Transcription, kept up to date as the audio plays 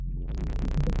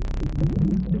You're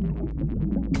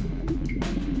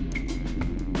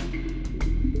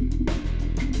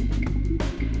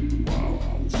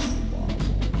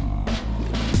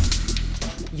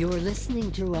listening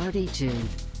to Artitude,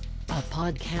 a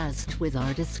podcast with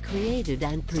artists created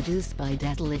and produced by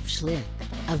Detlef Schlick,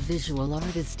 a visual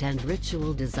artist and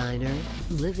ritual designer,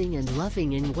 living and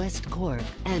loving in West Cork,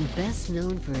 and best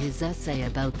known for his essay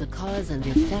about the cause and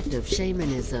effect of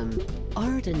shamanism,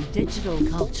 art and digital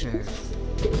culture.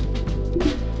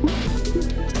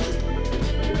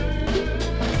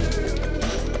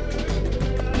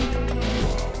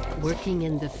 Working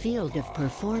in the field of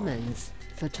performance,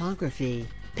 photography,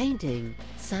 painting,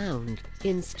 sound,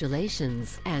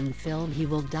 installations, and film, he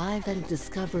will dive and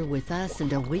discover with us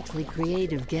and a weekly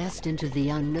creative guest into the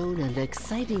unknown and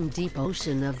exciting deep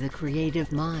ocean of the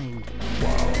creative mind.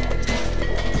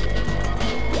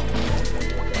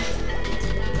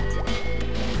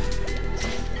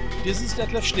 This is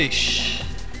Detlef Schlich.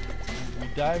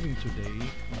 We're diving today in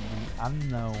the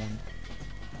unknown,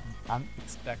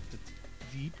 unexpected,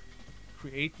 deep,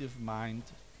 creative mind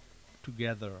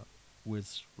together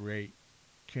with Ray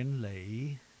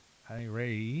Kinley. Hi,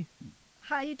 Ray.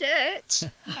 Hi, Det.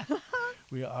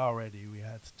 We are ready. We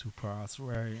had two parts,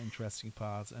 very interesting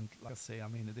parts, and like I say, I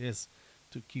mean, it is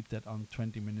to keep that on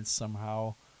 20 minutes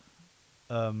somehow.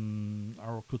 I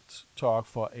could talk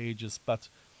for ages, but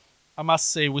I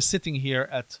must say we're sitting here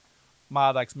at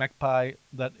Mardak's Magpie.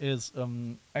 That is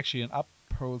actually an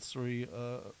upholstery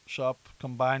shop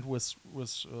combined with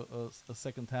a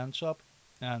second-hand shop,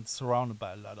 and surrounded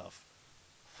by a lot of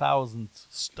thousand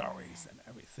stories and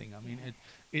everything. I mean,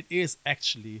 it is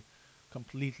actually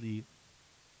completely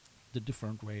the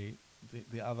different way,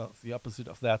 the opposite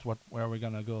of that. Where we're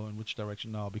gonna go in which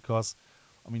direction now? Because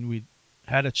I mean, we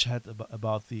had a chat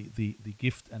about the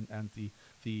gift and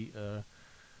the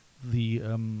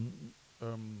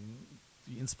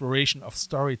inspiration of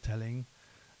storytelling,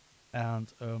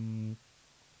 and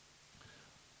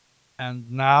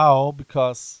now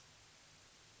because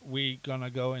we're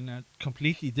gonna go in a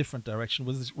completely different direction,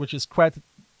 which is quite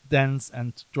dense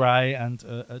and dry, and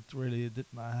it really did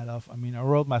my head off. I mean, I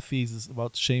wrote my thesis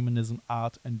about shamanism,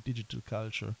 art, and digital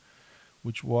culture,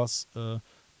 which was a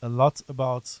lot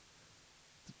about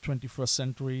the 21st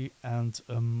century and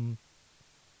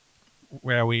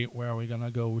where we're gonna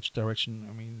go, which direction.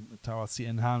 I mean, towards the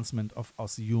enhancement of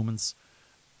us humans,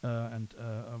 and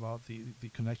about the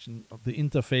connection of the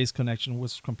interface connection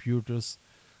with computers.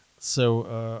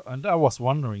 So, and I was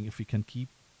wondering if we can keep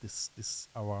this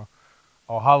or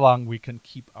how long we can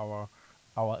keep our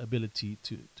ability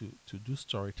to do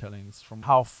storytellings, from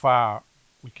how far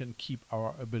we can keep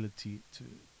our ability to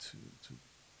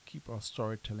keep our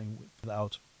storytelling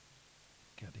without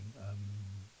getting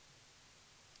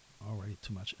already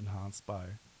too much enhanced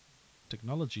by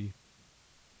technology.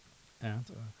 And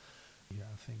yeah,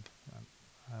 I think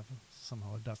I have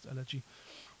somehow a dust allergy.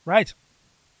 Right.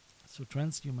 So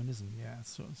transhumanism, yeah.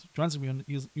 So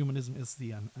transhumanism is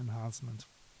the enhancement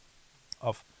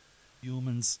of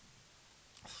humans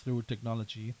through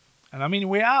technology, and I mean,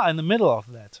 we are in the middle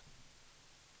of that.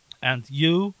 And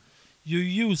you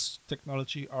use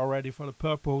technology already for the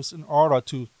purpose in order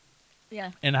to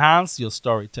Yeah, enhance your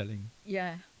storytelling.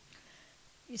 yeah.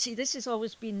 You see, this has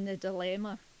always been the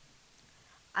dilemma.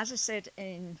 As I said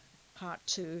in part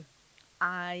 2,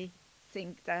 I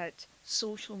think that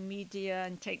social media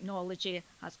and technology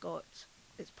has got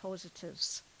its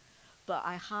positives, but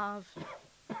I have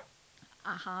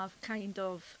kind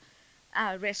of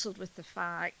wrestled with the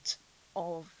fact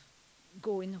of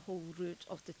going the whole route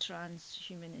of the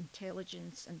transhuman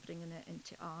intelligence and bringing it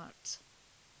into art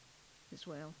as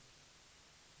well.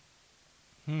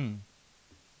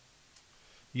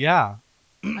 Yeah,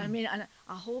 I mean, and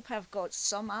I hope I've got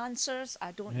some answers.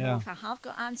 I don't know Yeah. if I have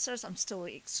got answers. I'm still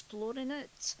exploring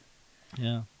it.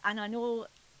 yeah, And I know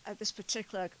at this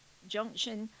particular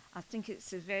junction, I think it's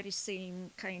the very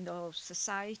same kind of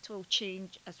societal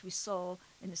change as we saw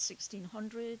in the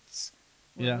 1600s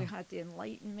when Yeah. we had the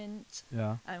Enlightenment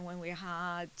yeah, and when we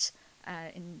had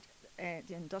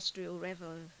the Industrial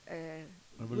Revolution.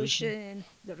 Revolution,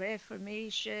 the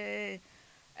Reformation,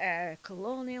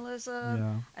 colonialism.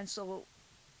 Yeah. And so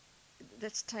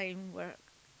this time where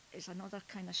it's another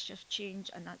kind of shift change,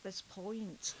 and at this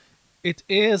point, It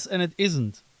is and it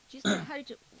isn't. do you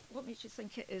think what makes you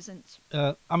think it isn't?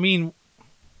 I mean,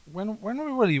 when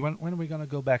are we gonna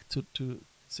go back to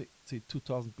say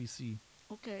 2000 BC?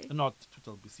 Okay. Not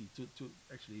 2000 BC. To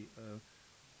actually,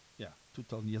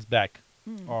 2000 years back,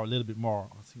 or a little bit more.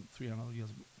 I think 300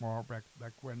 years more back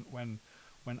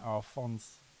when our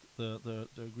fonts, the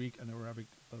Greek and Arabic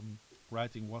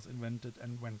writing was invented,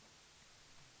 and when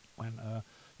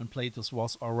when Plato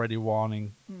was already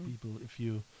warning Mm. people, if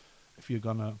you're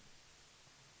gonna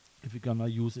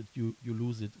use it, you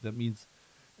lose it. That means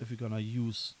if you're gonna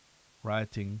use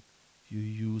writing,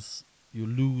 you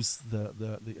lose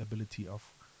the ability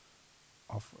of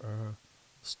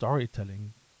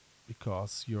storytelling,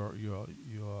 because your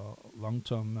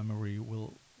long-term memory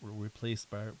will replaced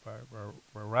by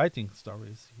writing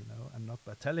stories, and not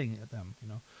by telling them.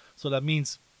 So that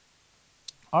means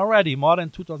already more than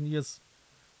 2,000 years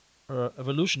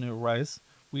evolutionary rise,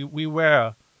 we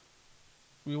were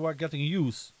getting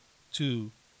used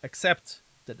to accept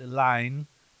that a line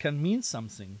can mean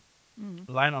something, Mm.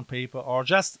 a line on paper, or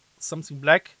just something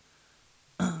black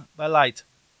by light.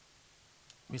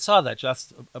 We saw that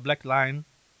just a black line,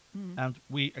 Mm. and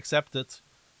we accepted,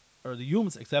 or the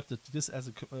humans accepted this as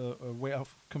a way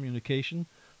of communication,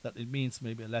 that it means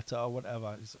maybe a letter or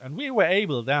whatever. And we were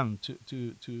able then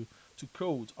to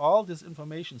code all these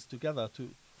informations together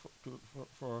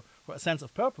for a sense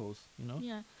of purpose.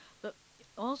 Yeah, but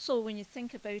also when you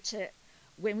think about it,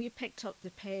 when we picked up the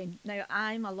pen, now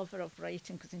I'm a lover of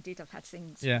writing because indeed I've had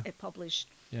things Yeah. published,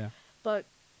 Yeah. but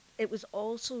it was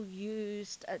also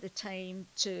used at the time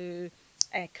to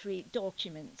create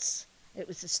documents. It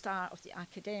was the start of the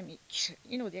academic,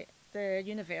 the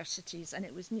universities, and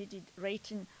it was needed.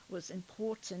 Writing was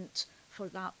important for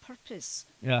that purpose.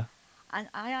 Yeah. And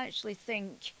I actually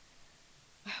think,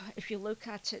 if you look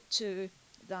at it too,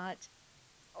 that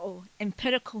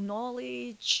empirical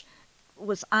knowledge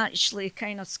was actually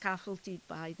kind of scaffolded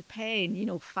by the pen.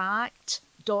 Fact,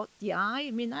 dot the I.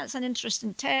 I mean, that's an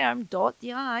interesting term, dot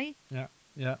the I. Yeah.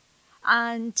 Yeah.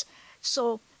 And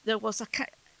so there was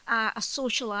a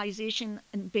socialization,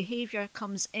 and behavior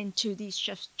comes into these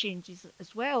shift changes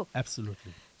as well.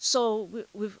 Absolutely. So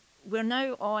we're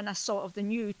now on a sort of the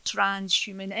new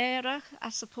transhuman era, I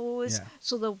suppose. Yeah.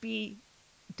 So there'll be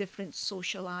different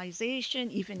socialization,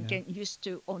 even Yeah. getting used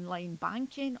to online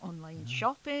banking, online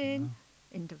shopping,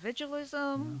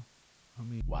 individualism. I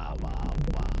mean,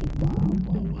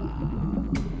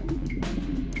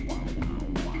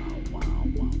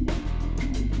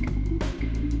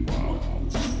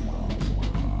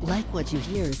 Like what you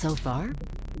hear so far?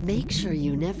 Make sure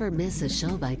you never miss a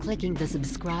show by clicking the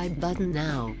subscribe button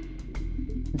now.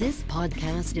 This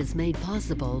podcast is made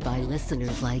possible by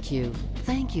listeners like you.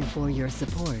 Thank you for your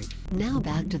support. Now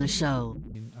back to the show.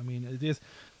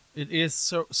 it is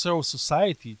so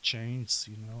society changed,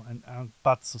 and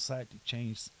but society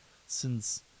changed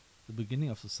since the beginning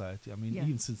of society. Yeah.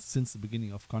 Even since the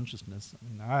beginning of consciousness.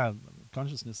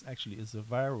 Consciousness actually is a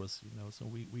virus, so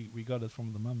we got it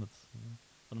from the mammals,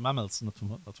 from the mammals, not from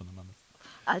the mammals.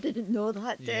 I didn't know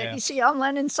that. Yeah. You see, I'm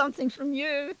learning something from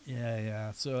you.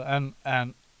 Yeah. So and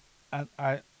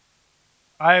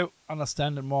I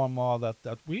understand it more and more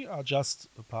that we are just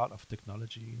a part of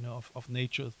technology, of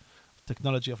nature,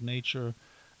 technology of nature,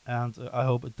 and I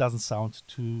hope it doesn't sound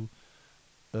too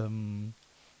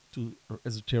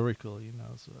esoterical,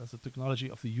 So as a technology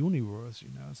of the universe,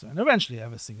 So and eventually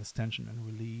everything is tension and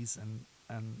release, and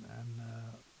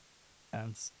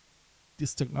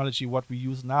this technology, what we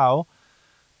use now,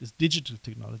 this digital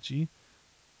technology,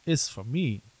 is for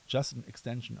me just an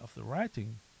extension of the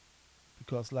writing,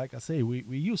 because like I say,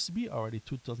 we used to be already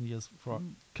 2,000 years before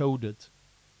coded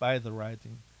by the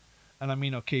writing. And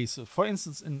okay, so for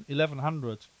instance, in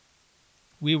 1100,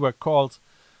 we were called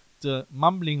the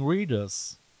mumbling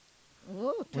readers,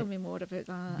 Oh, tell me more about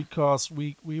that. because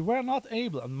we were not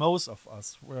able, and most of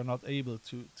us were not able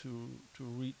to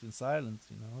read in silence,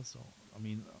 So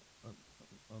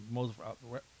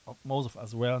most of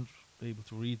us weren't able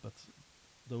to read, but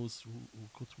those who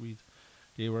could read,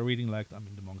 they were reading like the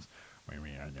monks.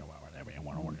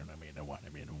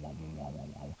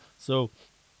 So,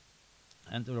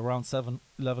 and around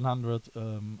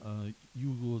 1100,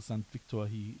 Hugo St. Victor,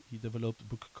 he developed a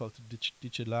book called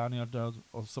Dicellania,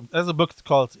 or some. There's a book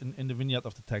called in the vignette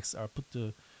of the text. I'll put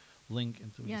the link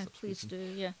into Yeah, the please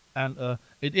subscription. do. Yeah. And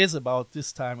it is about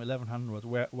this time, 1100,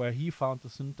 where he found the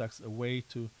syntax a way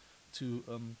to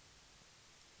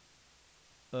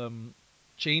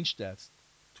change that,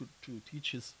 to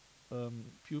teach his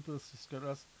pupils, his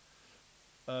scholars,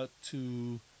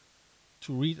 to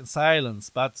read in silence,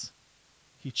 but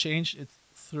he changed it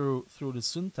through the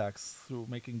syntax, through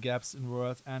making gaps in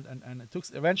words, and it took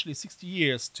eventually 60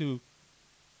 years to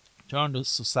turn the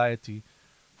society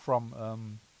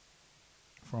from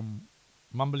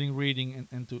mumbling reading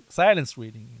into silence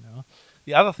reading.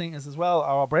 The other thing is as well,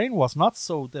 our brain was not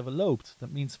so developed.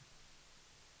 That means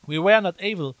we were not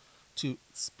able to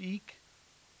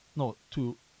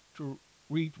to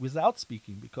read without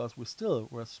speaking, because we still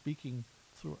were speaking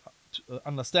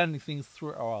understanding things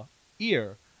through our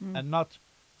ear Mm. and not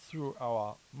through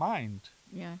our mind.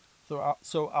 Yeah.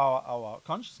 So our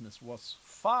consciousness was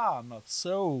far not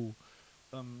so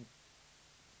um,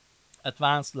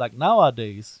 advanced like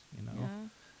nowadays. Yeah.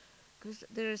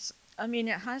 Because I mean,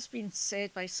 it has been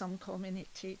said by some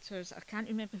commentators. I can't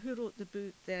remember who wrote the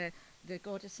book, the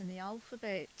Goddess in the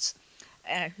Alphabet,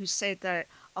 who said that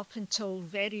up until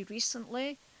very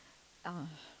recently, uh,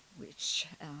 which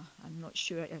I'm not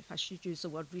sure if I should use the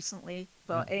word recently,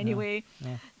 but Yeah, anyway,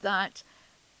 yeah, that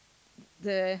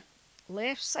the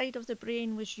left side of the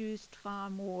brain was used far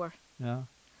more yeah,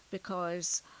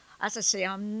 because, as I say,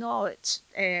 I'm not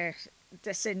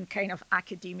this in kind of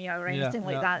academia or yeah, anything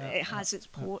like yeah, that. yeah, It has its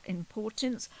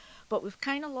importance, but we've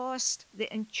kind of lost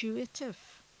the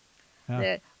intuitive.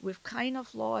 yeah, We've kind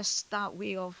of lost that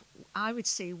way of, I would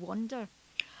say, wonder.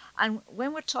 And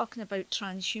when we're talking about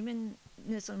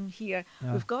transhumanism here,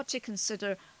 yeah, we've got to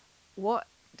consider what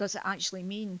does it actually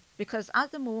mean? Because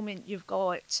at the moment you've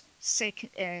got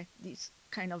these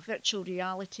kind of virtual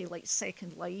reality like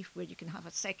Second Life, where you can have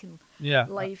a second yeah,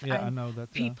 life, yeah. I and know that.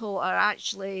 Yeah, people are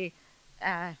actually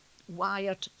uh,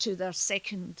 wired to their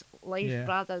second life yeah,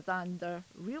 rather than their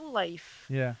real life.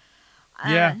 yeah,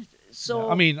 yeah. And Yeah, I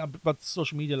so, mean, but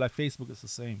social media like Facebook is the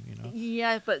same.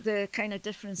 yeah, but the kind of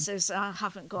difference is I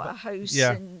haven't got a But house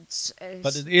yeah, and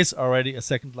but it is already a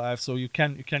second life, so you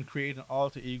can create an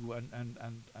alter ego,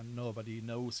 and nobody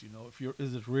knows. If you're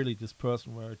is it really this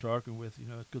person we're talking with?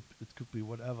 It could be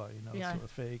whatever. Yeah. So a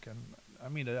fake. And I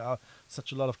mean, there are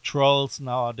such a lot of trolls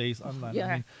nowadays online. I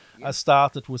yeah, mean, yeah. I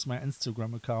started with my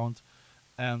Instagram account,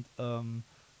 and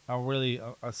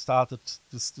I started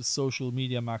this social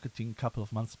media marketing a couple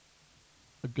of months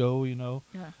ago.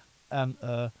 Yeah. And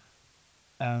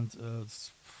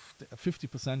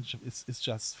 50% is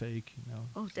just fake.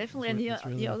 Oh, So definitely. And it's the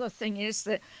really other thing is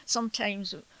that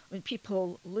sometimes when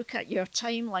people look at your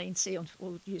timeline, say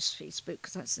we'll use Facebook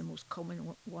because that's the most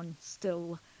common one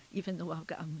still, even though I've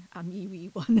got a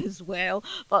MeWe one as well.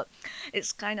 But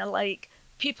it's kind of like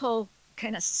people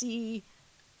kind of see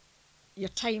your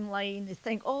timeline, they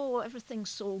think, oh, everything's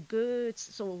so good,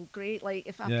 so great. Like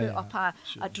if I Yeah, put yeah, up a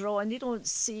sure. drawing, they don't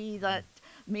see that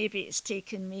maybe it's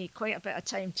taken me quite a bit of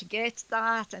time to get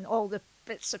that, and all the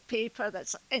bits of paper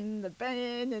that's in the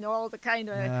bin, and all the kind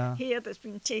of Yeah. hair that's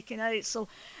been taken out. So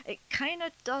it kind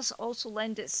of does also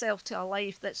lend itself to a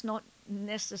life that's not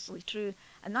necessarily true.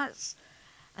 And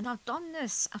I've done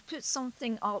this. I've put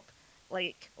something up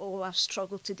like, oh, I've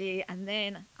struggled today, and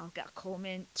then I'll get a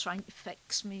comment trying to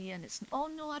fix me, and it's, oh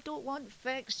no, I don't want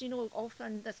fixed,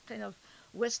 often this kind of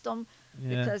wisdom, Yeah.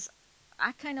 because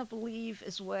I kind of believe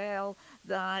as well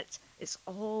that it's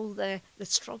all the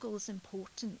struggle is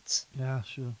important. Yeah,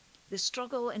 sure. The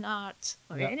struggle in art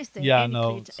or Yeah. anything, Yeah, any no.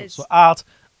 creative, So, is so art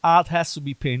has to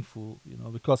be painful,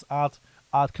 because art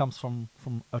comes from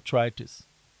arthritis.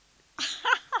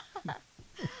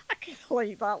 I kind of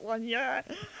like that one, yeah.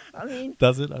 I mean,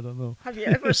 Does it? I don't know. have you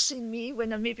ever seen me when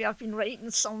maybe I've been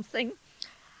writing something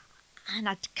and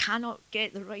I cannot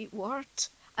get the right word?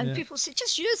 And Yeah. people say,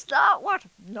 just use that word.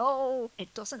 No,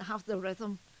 it doesn't have the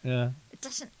rhythm. Yeah.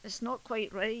 It's not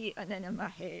quite right. And then in my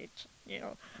head,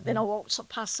 then I walk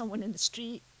past someone in the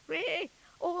street, Ray,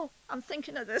 oh, I'm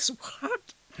thinking of this word.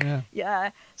 Yeah.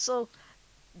 Yeah, so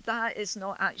that is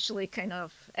not actually kind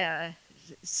of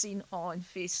seen on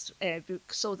Facebook.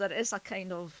 So there is a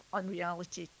kind of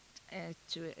unreality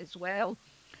to it as well.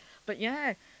 But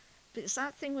yeah, but it's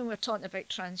that thing when we're talking about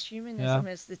transhumanism,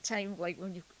 is the time like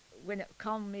when it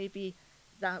come maybe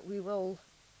that we will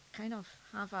kind of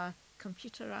have a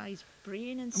computerized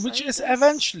brain inside Which is us.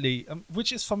 eventually,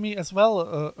 which is for me as well,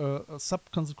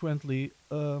 subconsequently,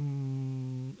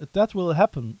 that will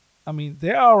happen. I mean,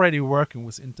 they are already working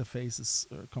with interfaces,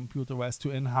 computer-wise,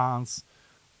 to enhance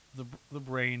the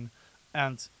brain.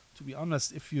 And to be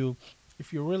honest, if you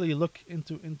really look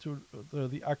into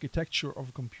the architecture of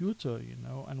a computer,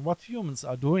 and what humans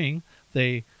are doing,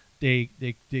 they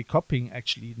copying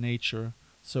actually nature.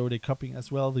 So they're copying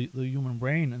as well the human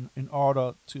brain in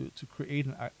order to create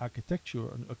an architecture,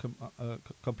 a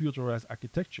computerized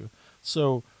architecture.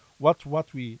 So what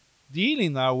we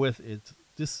dealing now with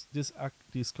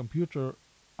this computer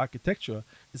architecture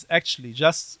is actually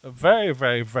just a very,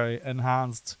 very, very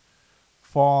enhanced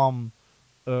form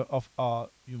of our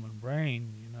human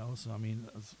brain. So I mean,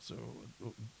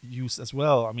 used as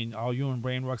well. I mean, our human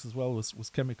brain works as well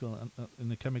with chemical and in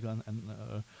the chemical and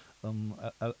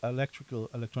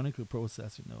electronic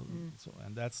process. So,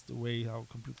 and that's the way how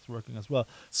computers working as well.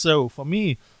 So for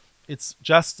me, it's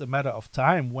just a matter of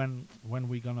time when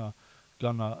we're gonna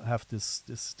have this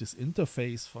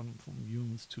interface from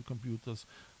humans to computers.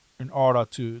 in order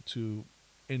to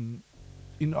in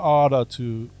in order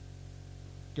to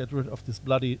get rid of this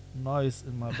bloody noise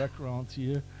in my background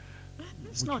here.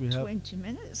 It's which not we have. 20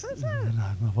 minutes, is No, it?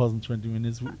 it wasn't 20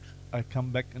 minutes. I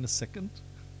come back in a second.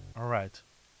 All right.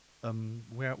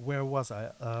 Where was I?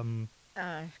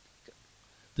 Uh,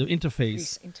 The interface.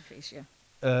 This interface, yeah.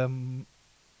 Um,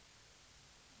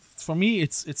 for me,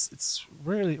 it's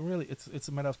really it's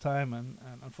a matter of time, and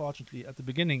unfortunately, at the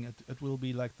beginning, it will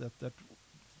be like that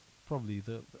probably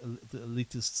the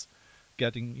elitists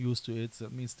getting used to it.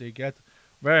 That means they get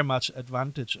very much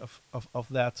advantage of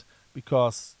that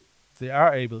because they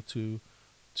are able to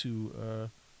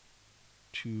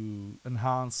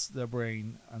enhance their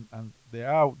brain, and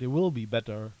they will be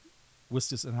better with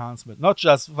this enhancement, not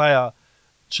just via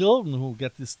children who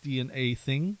get this DNA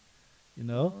thing, you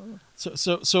know. Oh.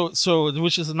 So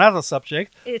which is another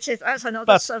subject. It is. That's another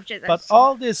But subject. but That's,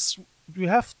 all this we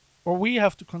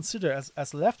have to consider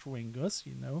as left wingers,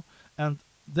 you know, and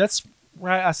that's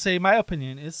why I say my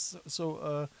opinion is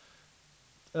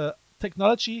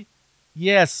technology,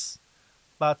 yes,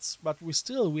 but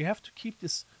we have to keep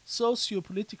this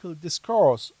socio-political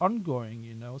discourse ongoing,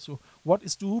 you know. So what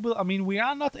is doable? I mean, we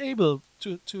are not able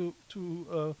to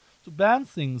ban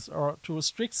things or to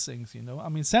restrict things, you know. I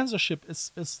mean, censorship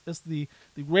is the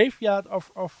graveyard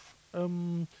of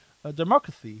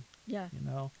democracy, yeah, you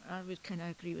know. I would kind of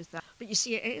agree with that. But you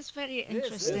see, it is very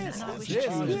interesting, and I wish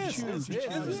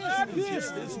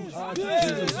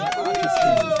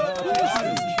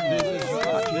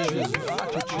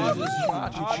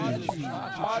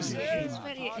it is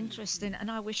very interesting, and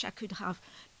I wish I could have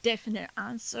definite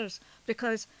answers,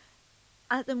 because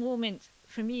at the moment,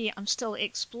 for me, I'm still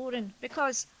exploring,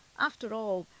 because after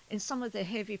all, in some of the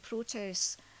heavy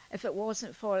protests, if it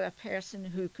wasn't for a person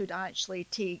who could actually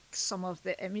take some of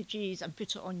the images and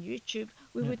put it on YouTube,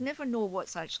 we Yeah. would never know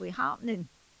what's actually happening.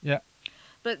 Yeah.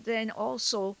 But then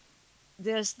also,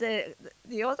 there's the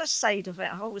other side of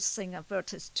it. I always think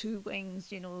about its two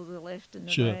wings, you know, the left and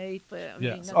the Sure. right. But I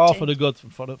Yeah, mean, it's I all for tend- the good,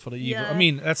 for the evil. I Yeah.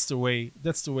 mean, that's the way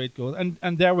it goes.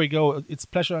 And there we go. It's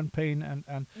pleasure and pain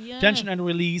and Yeah. tension and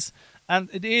release. And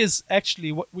it is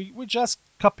actually what we're just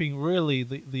copying really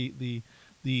the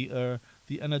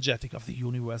energetic of the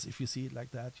universe, if you see it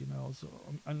like that, you know. So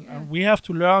and we have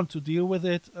to learn to deal with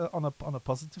it on a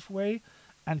positive way,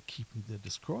 and keeping the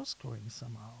discourse going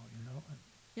somehow, you know.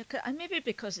 Yeah, and maybe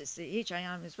because it's the age I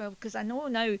am as well, because I know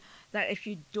now that if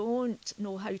you don't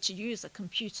know how to use a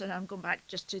computer, and I'm going back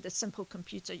just to the simple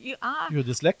computer, you are, You're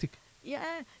dyslexic,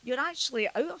 yeah, you're actually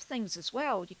out of things as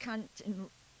well. You can't, and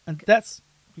that's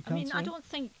you I can't mean, I say. don't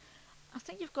think, I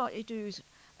think you've got to do,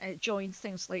 join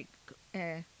things like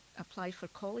apply for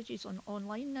colleges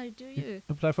online now, do you?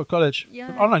 Apply for college.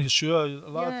 Yeah. Online, sure, a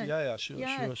lot. Yeah. Yeah, sure,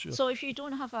 Yeah. sure. So if you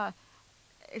don't have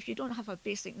a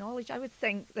basic knowledge, I would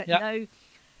think that Yeah. now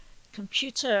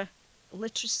computer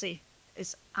literacy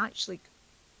is actually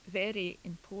very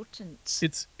important.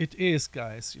 It is,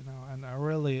 guys, you know, and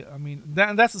I mean,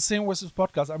 that's the same with this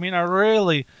podcast. I mean, I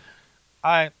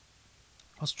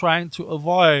was trying to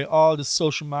avoid all the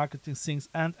social marketing things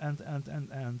and,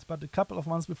 but a couple of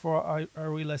months before I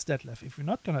realized that, if you're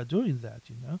not gonna doing that,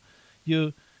 you know,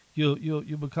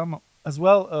 you become as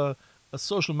well a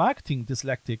social marketing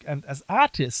dyslexic, and as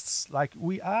artists, like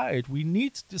we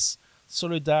need this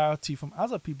solidarity from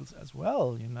other people as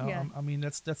well, you know. Yeah. I mean,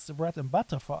 that's the bread and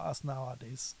butter for us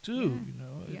nowadays too, Yeah. you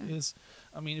know. It Yeah. is,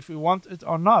 I mean, if we want it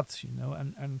or not, you know,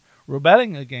 and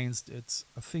rebelling against it,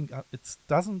 I think it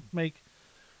doesn't make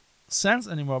sense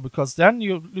anymore, because then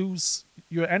you lose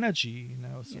your energy, you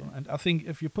know. So, Yeah. and I think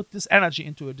if you put this energy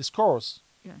into a discourse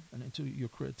Yeah. and into your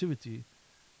creativity,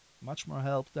 much more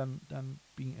help than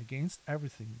being against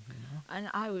everything, you know. And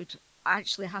I would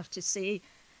actually have to say,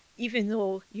 even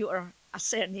though you are a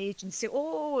certain age and say,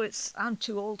 "Oh, I'm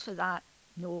too old for that,"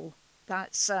 no,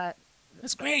 that's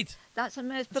That's great. that's a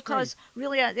myth, That's because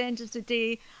really at the end of the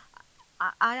day,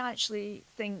 I actually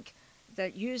think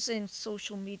that using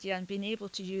social media and being able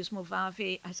to use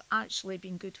Movavi has actually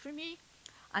been good for me.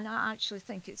 And I actually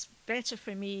think it's better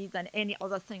for me than any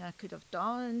other thing I could have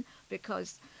done,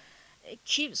 because it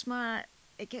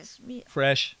gets me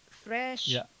Fresh. fresh,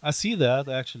 Yeah, I see that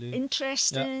actually.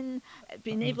 interesting,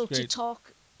 being That's able to great.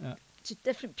 talk Yeah. to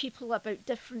different people about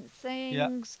different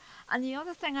things. And the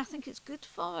other thing I think it's good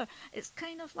for, it's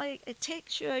kind of like it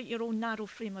takes you out your own narrow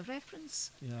frame of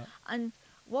reference. Yeah. And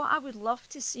what I would love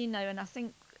to see now, and I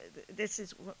think this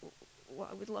is what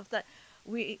I would love, that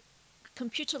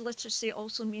computer literacy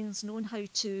also means knowing how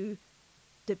to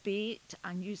debate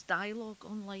and use dialogue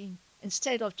online,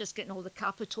 instead of just getting all the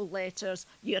capital letters,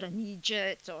 "you're an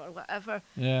idiot" or whatever.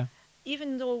 Yeah.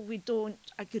 Even though we don't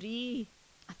agree,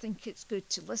 I think it's good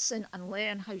to listen and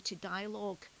learn how to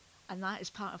dialogue, and that is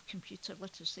part of computer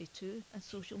literacy too, and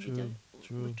social media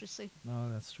True. literacy. No,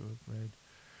 that's true.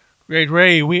 Great,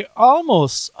 Ray. We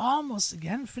almost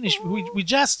again finished. We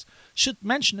just should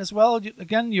mention as well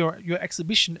again your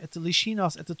exhibition at the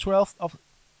Lichinos at the 12th of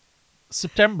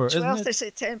September, 12th isn't of it?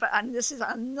 September, and this is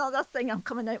another thing. I'm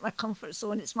coming out my comfort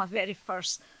zone. It's my very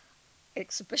first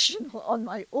exhibition on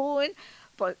my own,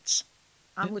 but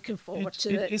I'm looking forward to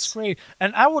it. It's great,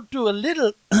 and I would do a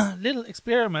little little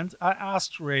experiment. I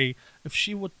asked Ray if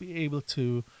she would be able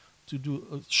to do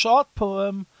a short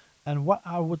poem, and what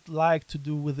I would like to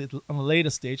do with it on a later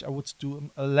stage. I would do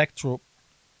an electro,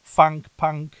 funk,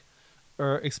 punk,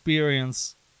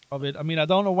 experience of it. I mean, I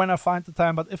don't know when I find the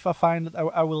time, but if I find it,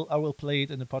 I will play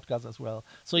it in the podcast as well.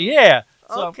 So yeah,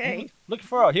 so Okay. looking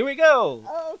forward. Here we go.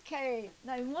 Okay,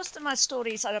 now most of my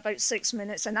stories are about 6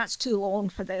 minutes, and that's too long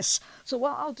for this. So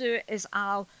what I'll do is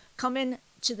I'll come in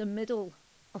to the middle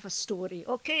of a story.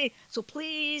 Okay, so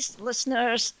please,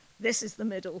 listeners, this is the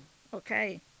middle.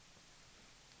 Okay.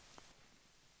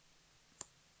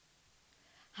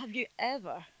 Have you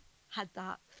ever had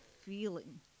that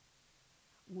feeling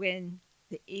when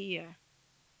the air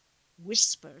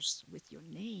whispers with your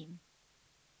name?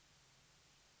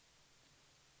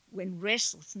 When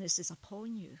restlessness is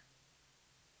upon you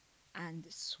and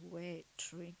the sweat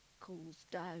trickles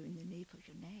down the nape of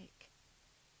your neck?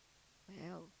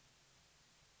 Well,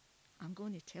 I'm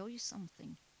going to tell you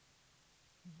something.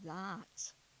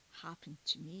 That happened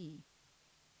to me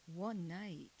one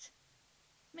night,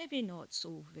 maybe not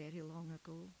so very long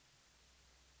ago.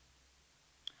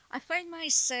 I found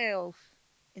myself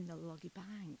in the Luggy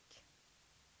Bank,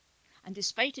 and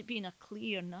despite it being a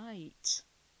clear night,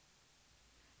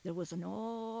 there was an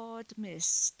odd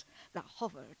mist that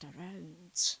hovered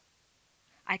around.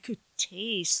 I could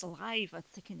taste saliva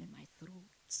thicken in my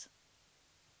throat,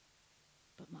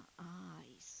 but my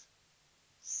eyes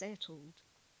settled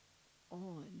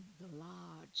on the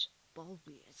large,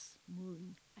 bulbous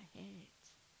moon ahead.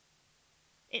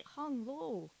 It hung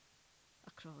low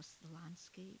across the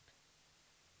landscape.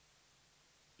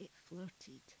 It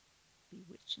flirted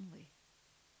bewitchingly.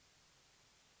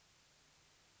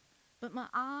 But my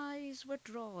eyes were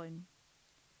drawn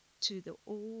to the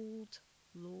old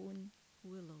lone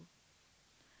willow.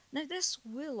 Now this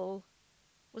willow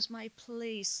was my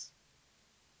place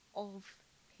of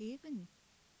haven,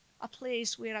 a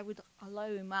place where I would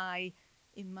allow my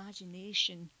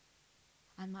imagination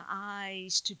and my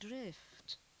eyes to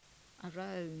drift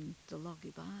around the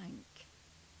Luggy Bank.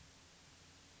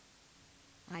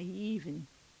 I even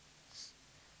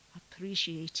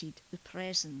appreciated the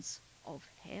presence of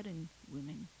heron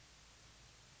women.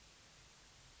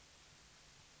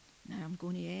 Now I'm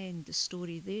going to end the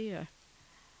story there,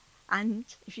 and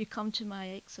if you come to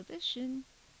my exhibition,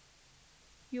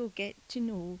 you'll get to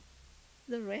know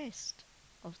the rest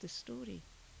of the story.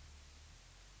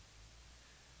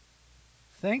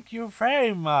 Thank you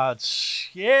very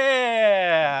much.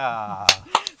 Yeah.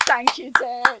 Thank you,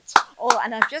 Dad. Oh,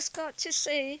 and I've just got to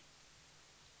say,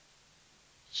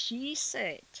 she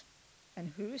said,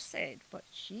 and who said, but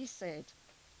she said,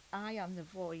 I am the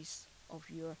voice of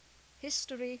your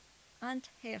history and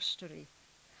herstory.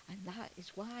 And that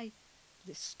is why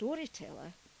the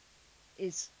storyteller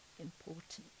is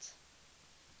important.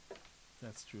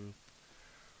 That's true.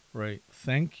 Right.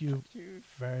 Thank you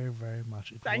very, very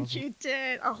much. Thank you,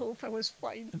 Dad. I hope I was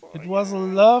fine for you. It was a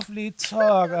lovely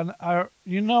talk, and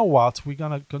you know what? We're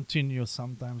gonna continue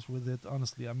sometimes with it.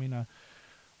 Honestly, I mean,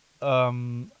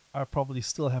 I probably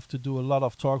still have to do a lot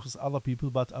of talks with other people,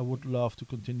 but I would love to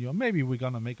continue. Maybe we're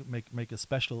gonna make a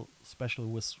special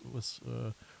with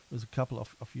a couple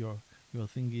of your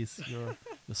thingies, your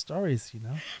stories. You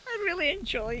know. I really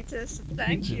enjoyed this.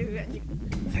 Thank you.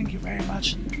 Thank you very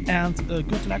much, and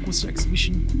good luck with your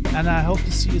exhibition. And I hope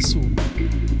to see you soon.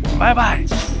 Bye bye.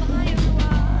 Bye,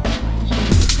 everyone.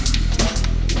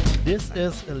 This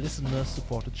is a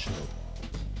listener-supported show.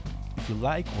 If you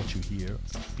like what you hear,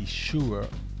 be sure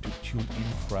to tune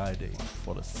in Friday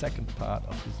for the second part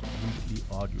of this weekly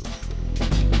audio show.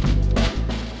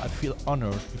 I feel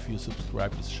honored if you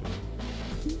subscribe to this show.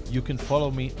 You can follow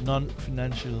me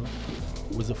non-financial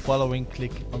with the following: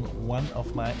 click on one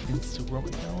of my Instagram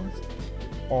accounts,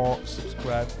 or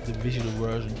subscribe to the visual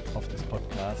version of this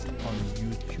podcast on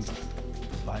YouTube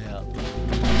via.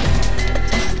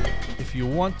 If you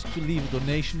want to leave a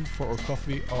donation for a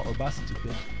coffee or a bus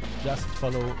ticket, just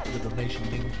follow the donation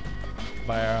link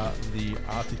via the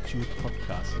Artitude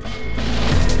podcast.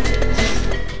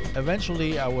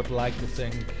 Eventually, I would like to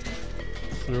thank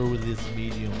through this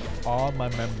medium all my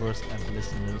members and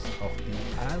listeners of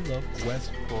the I Love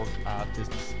West Cork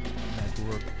Artists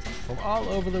Network from all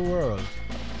over the world,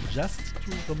 just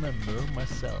to remember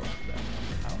myself that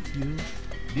without you,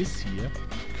 this year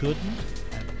couldn't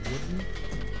and wouldn't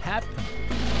happen.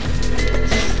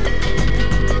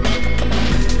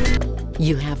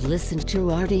 You have listened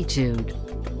to Artitude,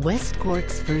 West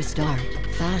Cork's first art,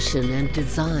 fashion and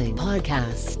design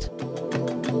podcast.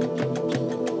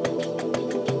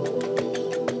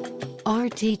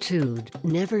 Artitude,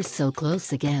 never so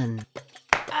close again.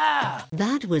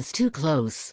 That was too close.